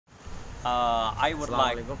I would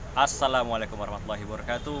like Assalamualaikum warahmatullahi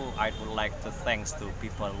wabarakatuh. I would like to thanks to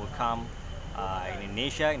people who come in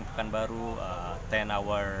Indonesia in Pekanbaru, 10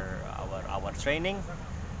 hour training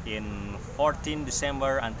in 14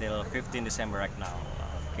 December until 15 December right now.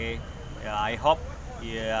 Okay, I hope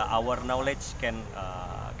our knowledge can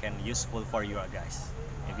useful for you guys.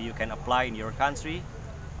 Maybe you can apply in your country.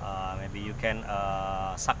 Maybe you can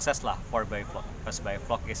success lah for Biofloc, because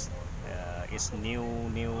Biofloc is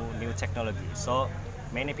new technology. So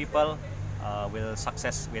many people will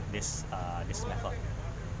success with this method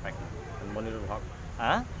right now. Monirul Haq.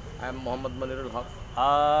 Huh? I am Muhammad Monirul Haq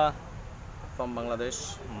from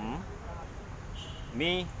Bangladesh.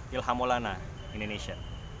 Me Ilhamolana, Indonesia,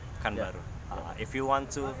 Pekanbaru. If you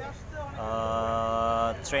want to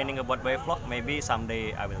training about Biofloc, maybe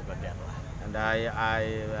someday I will go there. And I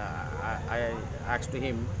asked to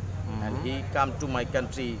him, and he come to my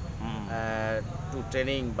country to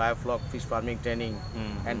training Biofloc fish farming training,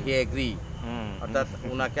 and he agree. অর্থাৎ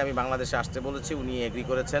উনাকে আমি বাংলাদেশে আসতে বলেছি, উনি agri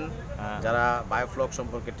করেছেন। যারা biofloc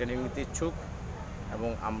সম্পর্কে ট্রেনিং নিতে ইচ্ছুক, এবং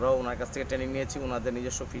আমরাও ওনার কাছ থেকে ট্রেনিং নিয়েছি। ওনাদের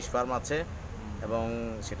নিজস্ব ফিশ ফার্ম আছে এবং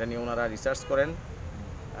সেটা নিয়ে ওনারা রিসার্চ করেন।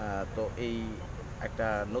 তো এই একটা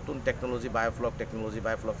নতুন টেকনোলজি বায়োফ্লক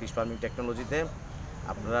ফিশ ফার্মিং টেকনোলজিতে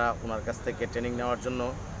আপনারা ওনার কাছ থেকে ট্রেনিং নেওয়ার জন্য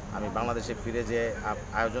আমি বাংলাদেশে ফিরে যে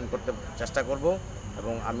আয়োজন করতে চেষ্টা করব,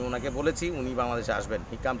 এবং আমি ওনাকে বলেছি উনি বাংলাদেশে আসবেন।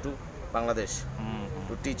 হি come to Bangladesh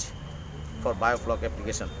to teach for Biofloc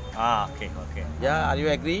application. Okay. Yeah, are you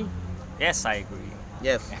agree? Yes, I agree.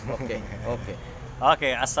 Yes.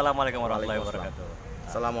 Okay. Assalamualaikum warahmatullahi wabarakatuh.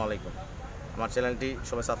 Assalamualaikum. আমার চ্যানেলটি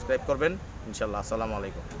সবাই সাবস্ক্রাইব করবেন ইনশাআল্লাহ। আসসালামু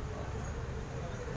আলাইকুম।